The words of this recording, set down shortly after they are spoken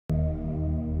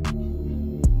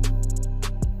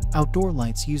Outdoor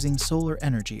lights using solar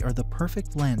energy are the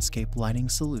perfect landscape lighting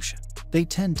solution. They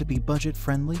tend to be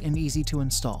budget-friendly and easy to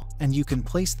install, and you can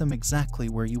place them exactly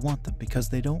where you want them because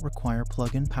they don't require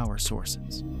plug-in power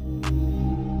sources.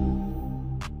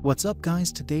 What's up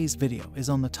guys, today's video is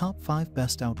on the top 5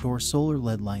 best outdoor solar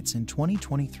LED lights in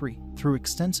 2023. Through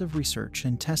extensive research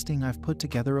and testing, I've put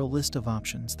together a list of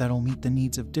options that'll meet the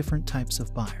needs of different types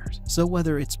of buyers. So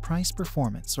whether it's price,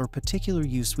 performance, or particular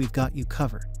use, we've got you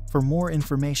covered. For more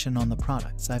information on the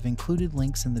products, I've included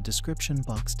links in the description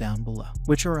box down below,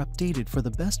 which are updated for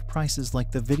the best prices. Like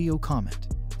the video, comment,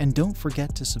 and don't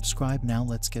forget to subscribe. Now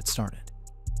let's get started.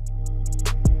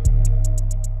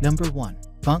 Number 1.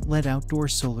 Vont LED Outdoor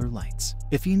Solar Lights.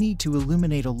 If you need to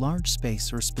illuminate a large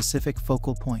space or specific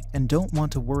focal point and don't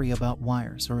want to worry about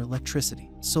wires or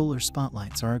electricity, solar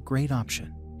spotlights are a great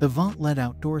option. The Vont LED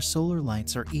Outdoor Solar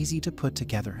Lights are easy to put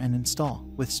together and install,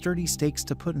 with sturdy stakes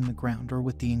to put in the ground or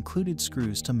with the included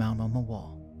screws to mount on the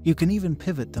wall. You can even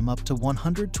pivot them up to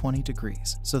 120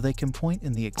 degrees so they can point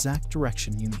in the exact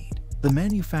direction you need. The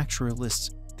manufacturer lists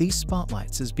these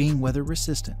spotlights as being weather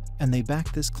resistant, and they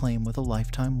back this claim with a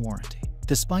lifetime warranty.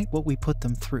 Despite what we put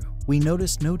them through, we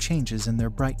noticed no changes in their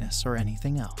brightness or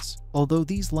anything else. Although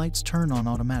these lights turn on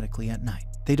automatically at night,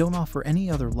 they don't offer any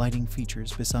other lighting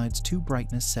features besides 2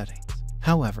 brightness settings.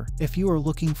 However, if you are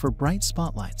looking for bright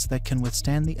spotlights that can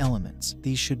withstand the elements,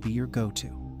 these should be your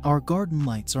go-to. Our garden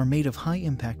lights are made of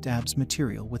high-impact ABS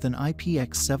material with an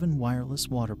IPX7 wireless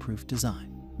waterproof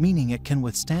design, meaning it can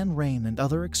withstand rain and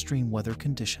other extreme weather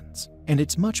conditions. And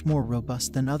it's much more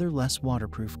robust than other less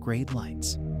waterproof grade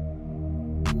lights.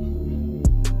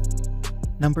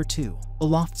 Number 2.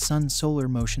 Aloft Sun Solar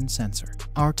Motion Sensor.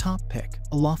 Our top pick,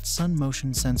 Aloft Sun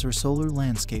Motion Sensor Solar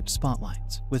Landscape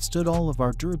Spotlights, withstood all of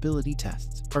our durability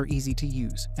tests, are easy to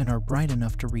use, and are bright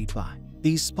enough to read by.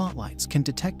 These spotlights can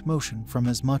detect motion from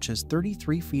as much as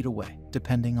 33 feet away,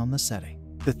 depending on the setting.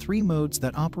 The 3 modes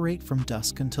that operate from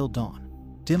dusk until dawn: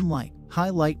 dim light, high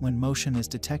light when motion is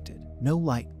detected, no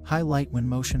light, high light when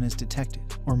motion is detected,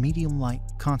 or medium light,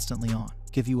 constantly on,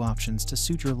 give you options to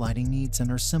suit your lighting needs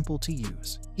and are simple to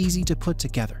use. Easy to put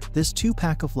together, this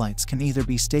 2-pack of lights can either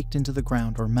be staked into the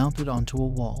ground or mounted onto a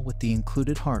wall with the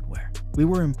included hardware. We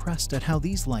were impressed at how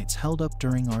these lights held up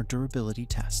during our durability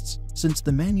tests. Since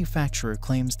the manufacturer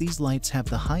claims these lights have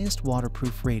the highest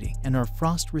waterproof rating and are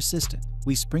frost resistant,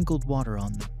 we sprinkled water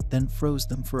on them, then froze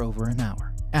them for over an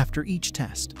hour. After each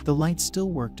test, the lights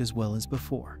still worked as well as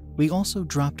before. We also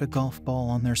dropped a golf ball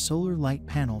on their solar light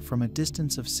panel from a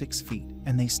distance of 6 feet,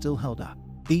 and they still held up.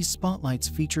 These spotlights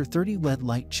feature 30 LED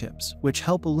light chips, which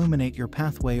help illuminate your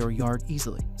pathway or yard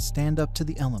easily, stand up to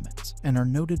the elements, and are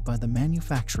noted by the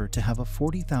manufacturer to have a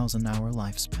 40,000-hour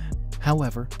lifespan.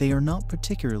 However, they are not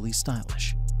particularly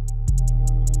stylish.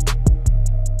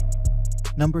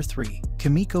 Number 3.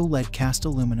 Kemeco LED Cast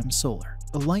Aluminum Solar.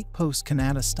 A light post can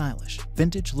add a stylish,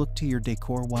 vintage look to your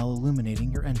decor while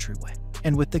illuminating your entryway.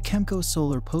 And with the Kemeco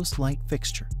Solar Post Light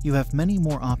Fixture, you have many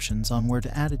more options on where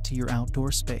to add it to your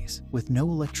outdoor space, with no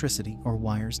electricity or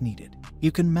wires needed.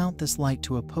 You can mount this light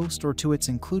to a post or to its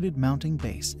included mounting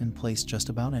base and place just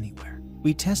about anywhere.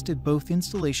 We tested both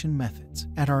installation methods.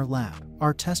 At our lab,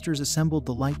 our testers assembled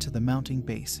the light to the mounting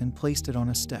base and placed it on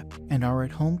a step, and our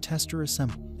at-home tester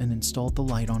assembled and installed the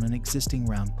light on an existing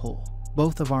round pole.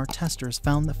 Both of our testers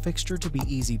found the fixture to be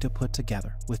easy to put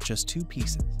together with just 2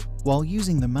 pieces. While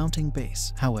using the mounting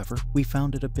base, however, we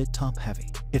found it a bit top-heavy.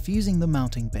 If using the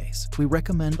mounting base, we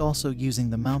recommend also using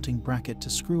the mounting bracket to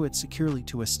screw it securely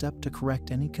to a step to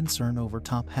correct any concern over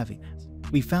top heaviness.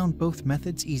 We found both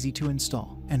methods easy to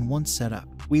install, and once set up,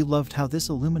 we loved how this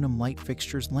aluminum light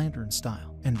fixture's lantern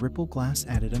style and ripple glass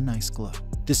added a nice glow.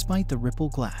 Despite the ripple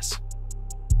glass.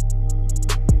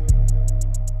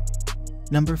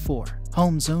 Number 4.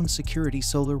 Home Zone Security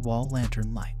Solar Wall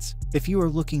Lantern Lights. If you are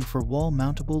looking for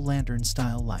wall-mountable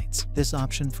lantern-style lights, this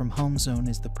option from Home Zone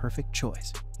is the perfect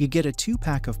choice. You get a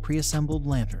 2-pack of pre-assembled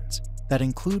lanterns that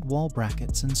include wall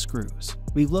brackets and screws.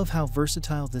 We love how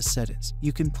versatile this set is.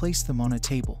 You can place them on a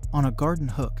table, on a garden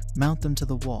hook, mount them to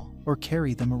the wall, or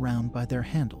carry them around by their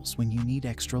handles when you need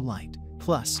extra light.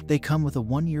 Plus, they come with a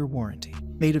 1-year warranty.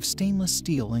 Made of stainless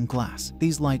steel and glass,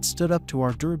 these lights stood up to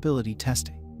our durability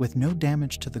testing, with no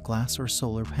damage to the glass or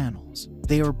solar panels.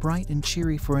 They are bright and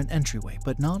cheery for an entryway,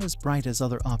 but not as bright as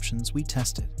other options we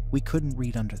tested. We couldn't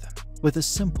read under them. With a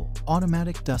simple,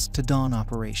 automatic dusk to dawn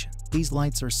operation, these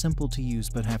lights are simple to use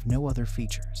but have no other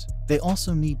features. They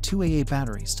also need 2 AA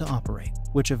batteries to operate,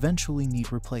 which eventually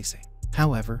need replacing.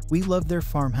 However, we love their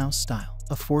farmhouse style,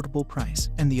 affordable price,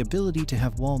 and the ability to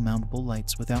have wall-mountable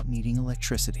lights without needing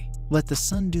electricity. Let the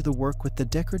sun do the work with the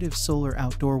decorative solar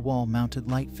outdoor wall-mounted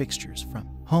light fixtures from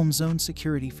Home Zone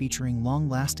Security, featuring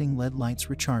long-lasting LED lights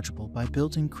rechargeable by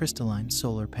built-in crystalline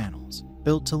solar panels.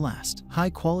 Built to last,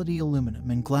 high-quality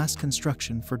aluminum and glass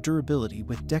construction for durability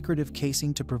with decorative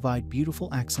casing to provide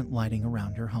beautiful accent lighting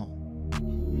around your home.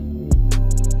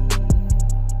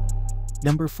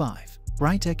 Number 5.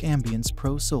 Brightech Ambience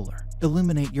Pro Solar.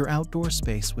 Illuminate your outdoor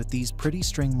space with these pretty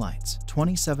string lights,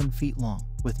 27 feet long,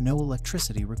 with no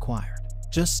electricity required.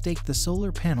 Just stake the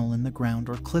solar panel in the ground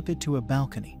or clip it to a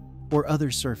balcony or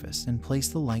other surface and place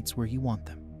the lights where you want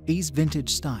them. These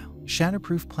vintage-style,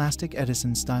 shatterproof plastic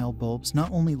Edison-style bulbs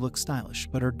not only look stylish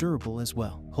but are durable as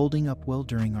well, holding up well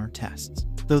during our tests.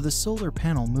 Though the solar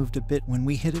panel moved a bit when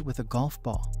we hit it with a golf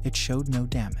ball, it showed no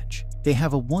damage. They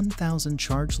have a 1,000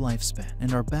 charge lifespan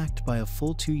and are backed by a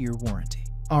full 2-year warranty.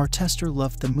 Our tester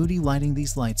loved the moody lighting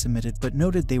these lights emitted, but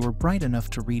noted they were bright enough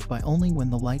to read by only when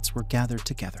the lights were gathered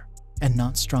together and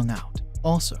not strung out.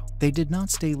 Also, they did not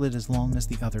stay lit as long as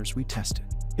the others we tested.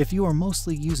 If you are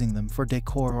mostly using them for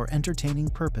decor or entertaining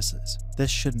purposes,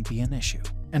 this shouldn't be an issue.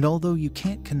 And although you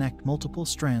can't connect multiple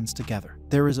strands together,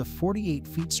 there is a 48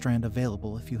 feet strand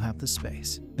available if you have the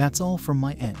space. That's all from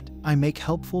my end. I make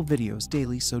helpful videos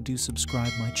daily, so do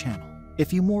subscribe my channel.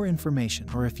 If you more information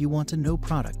or if you want to know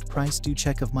product price, do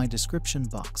check of my description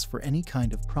box for any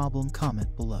kind of problem.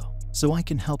 Comment below so I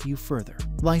can help you further.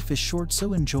 Life is short,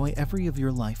 so enjoy every of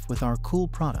your life with our cool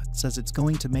products, as it's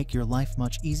going to make your life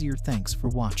much easier. Thanks for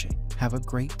watching. Have a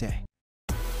great day.